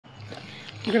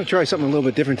We're going to try something a little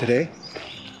bit different today.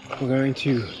 We're going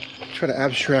to try to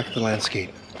abstract the landscape.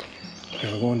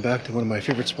 And we're going back to one of my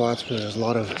favorite spots where there's a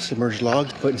lot of submerged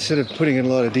logs, but instead of putting in a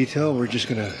lot of detail, we're just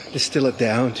going to distill it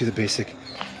down to the basic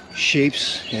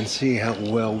shapes and see how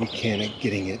well we can at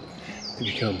getting it to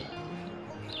become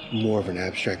more of an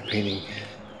abstract painting.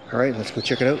 Alright, let's go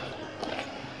check it out.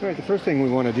 Alright, the first thing we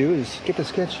want to do is get the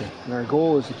sketch in. And our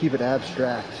goal is to keep it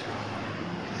abstract.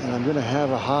 And I'm going to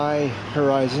have a high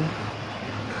horizon.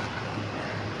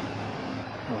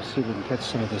 I'll see if we can catch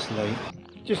some of this light.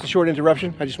 Just a short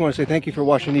interruption. I just want to say thank you for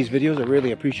watching these videos. I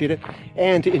really appreciate it.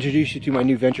 And to introduce you to my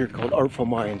new venture called Artful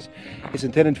Minds. It's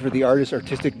intended for the artist's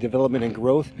artistic development and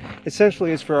growth.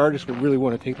 Essentially, it's for artists who really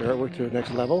want to take their artwork to the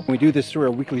next level. We do this through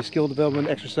our weekly skill development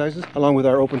exercises, along with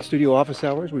our open studio office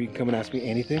hours where you can come and ask me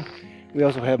anything. We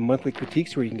also have monthly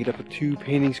critiques where you can get up to 2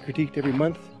 paintings critiqued every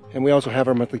month. And we also have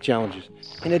our monthly challenges.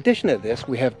 In addition to this,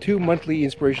 we have 2 monthly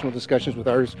inspirational discussions with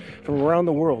artists from around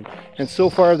the world. And so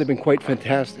far, they've been quite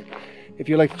fantastic. If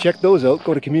you'd like to check those out,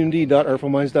 go to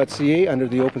community.artfulminds.ca under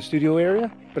the open studio area.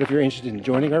 But if you're interested in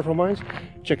joining Artful Minds,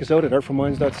 check us out at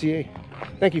artfulminds.ca.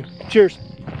 Thank you. Cheers.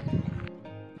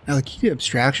 Now the key to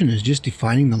abstraction is just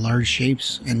defining the large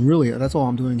shapes. And really, that's all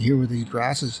I'm doing here with these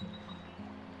grasses.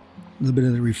 A little bit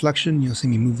of the reflection. You'll see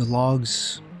me move the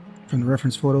logs from the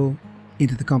reference photo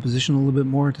into the composition a little bit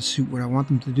more to suit what I want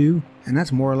them to do, and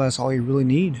that's more or less all you really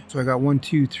need. So I got 1,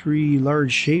 2, 3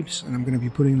 large shapes, and I'm going to be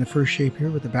putting the first shape here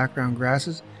with the background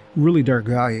grasses, really dark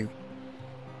value.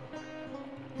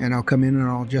 And I'll come in and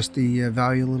I'll adjust the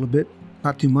value a little bit,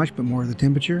 not too much, but more of the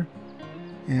temperature.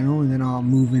 And then I'll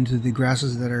move into the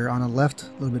grasses that are on the left,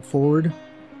 a little bit forward,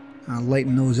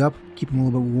 lighten those up, keep them a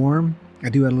little bit warm. I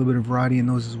do add a little bit of variety in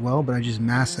those as well, but I just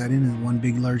mass that in as one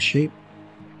big large shape.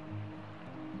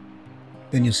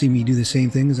 Then you'll see me do the same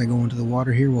thing as I go into the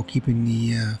water here while keeping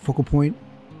the focal point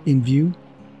in view.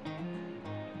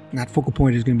 And that focal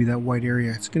point is going to be that white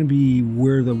area. It's going to be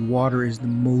where the water is the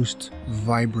most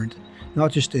vibrant,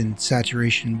 not just in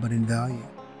saturation, but in value.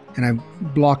 And I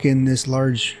block in this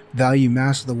large value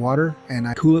mass of the water, and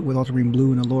I cool it with ultramarine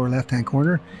blue in the lower left-hand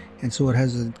corner. And so it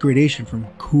has a gradation from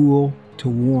cool to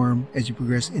warm as you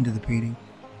progress into the painting.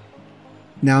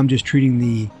 Now I'm just treating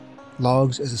the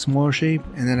logs as a smaller shape,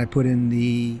 and then I put in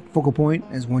the focal point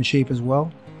as one shape as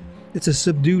well. It's a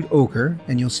subdued ochre,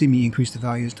 and you'll see me increase the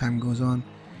value as time goes on.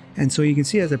 And so you can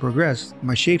see as I progress,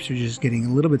 my shapes are just getting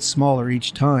a little bit smaller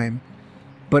each time,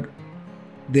 but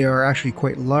they are actually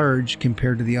quite large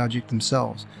compared to the object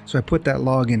themselves. So I put that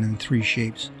log in 3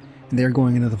 shapes, and they're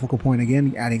going into the focal point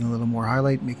again, adding a little more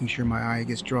highlight, making sure my eye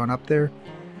gets drawn up there.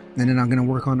 And then I'm going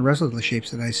to work on the rest of the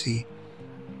shapes that I see.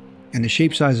 And the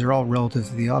shape sizes are all relative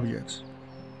to the objects.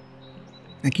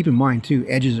 And keep in mind too,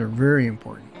 edges are very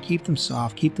important. Keep them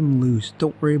soft, keep them loose.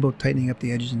 Don't worry about tightening up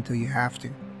the edges until you have to.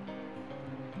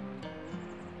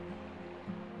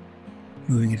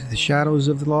 Moving into the shadows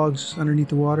of the logs underneath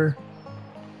the water.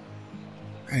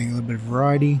 Adding a little bit of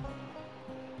variety.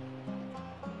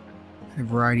 And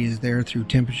variety is there through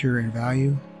temperature and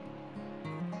value.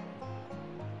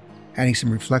 Adding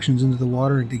some reflections into the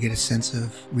water to get a sense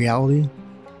of reality.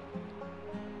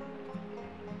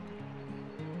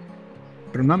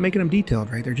 But I'm not making them detailed,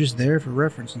 right? They're just there for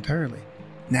reference entirely.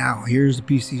 Now, here's the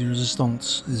piece de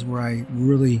resistance. This is where I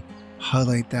really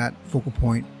highlight that focal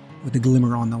point with the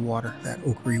glimmer on the water, that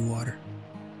ochre water.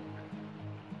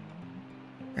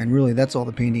 And really, that's all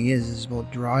the painting is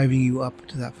about driving you up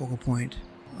to that focal point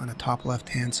on the top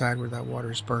left-hand side where that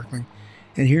water is sparkling.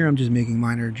 And here I'm just making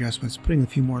minor adjustments, putting a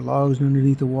few more logs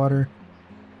underneath the water,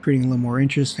 creating a little more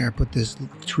interest. And I put this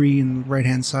tree in the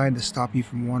right-hand side to stop you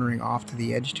from wandering off to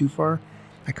the edge too far.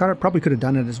 I probably could have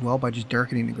done it as well by just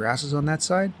darkening the grasses on that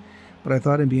side, but I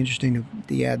thought it'd be interesting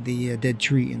to add the dead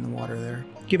tree in the water there.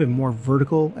 Give a more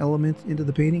vertical element into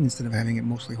the painting instead of having it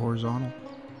mostly horizontal.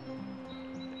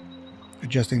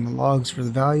 Adjusting the logs for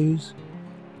the values.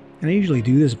 And I usually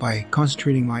do this by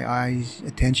concentrating my eye's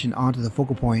attention onto the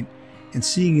focal point and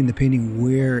seeing in the painting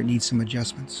where it needs some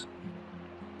adjustments.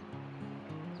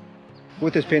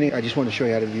 With this painting, I just want to show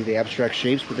you how to do the abstract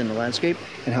shapes within the landscape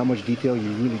and how much detail you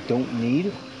really don't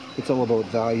need. It's all about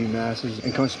value, masses,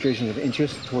 and concentration of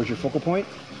interest towards your focal point.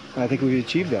 And I think we've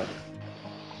achieved that.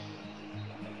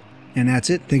 And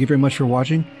that's it. Thank you very much for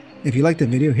watching. If you liked the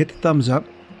video, hit the thumbs up.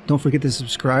 Don't forget to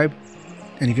subscribe.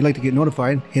 And if you'd like to get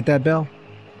notified, hit that bell.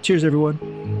 Cheers, everyone.